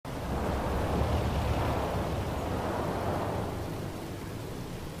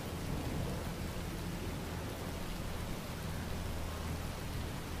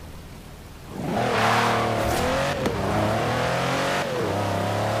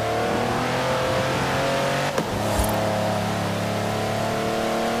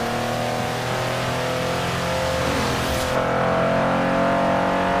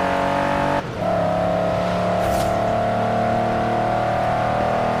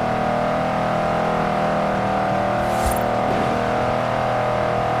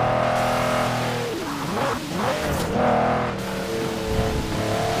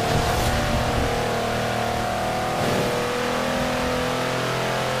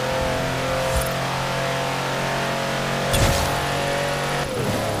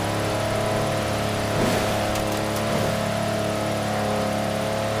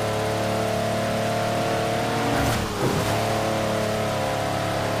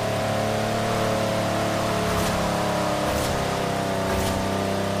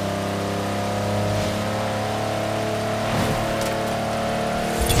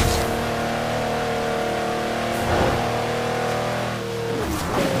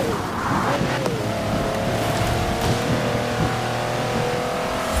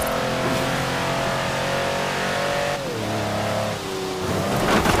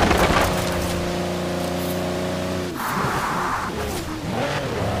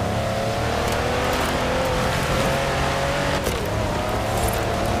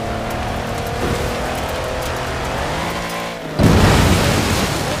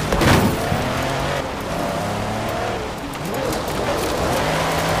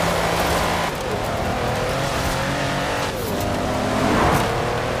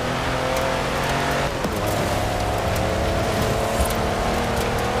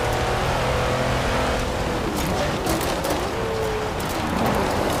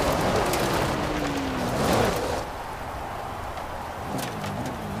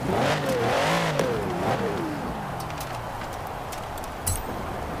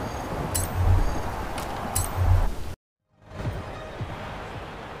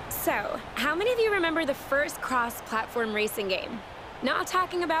So, how many of you remember the first cross-platform racing game? Not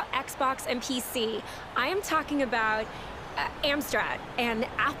talking about Xbox and PC. I am talking about Amstrad and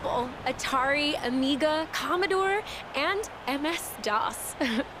Apple, Atari, Amiga, Commodore, and MS-DOS.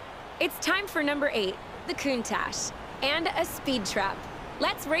 It's time for number 8, the Countach, and a speed trap.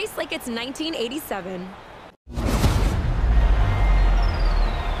 Let's race like it's 1987.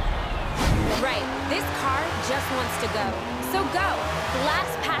 Right, this car just wants to go. So go,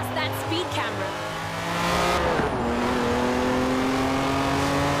 blast past that speed camera.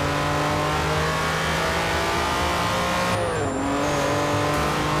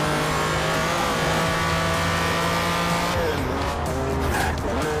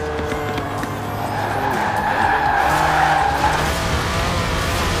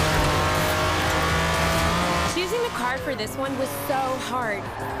 Choosing the car for this one was so hard,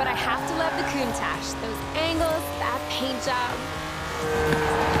 but I have to love the Countach. Those angles, that paint job.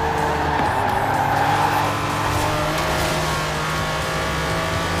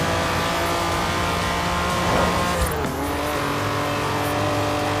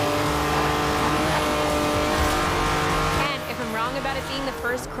 And if I'm wrong about it being the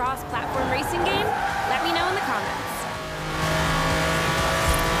first cross-platform racing game, let me know in the comments.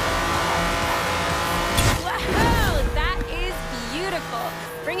 Whoa, that is beautiful.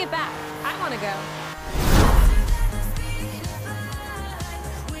 Bring it back. I want to go.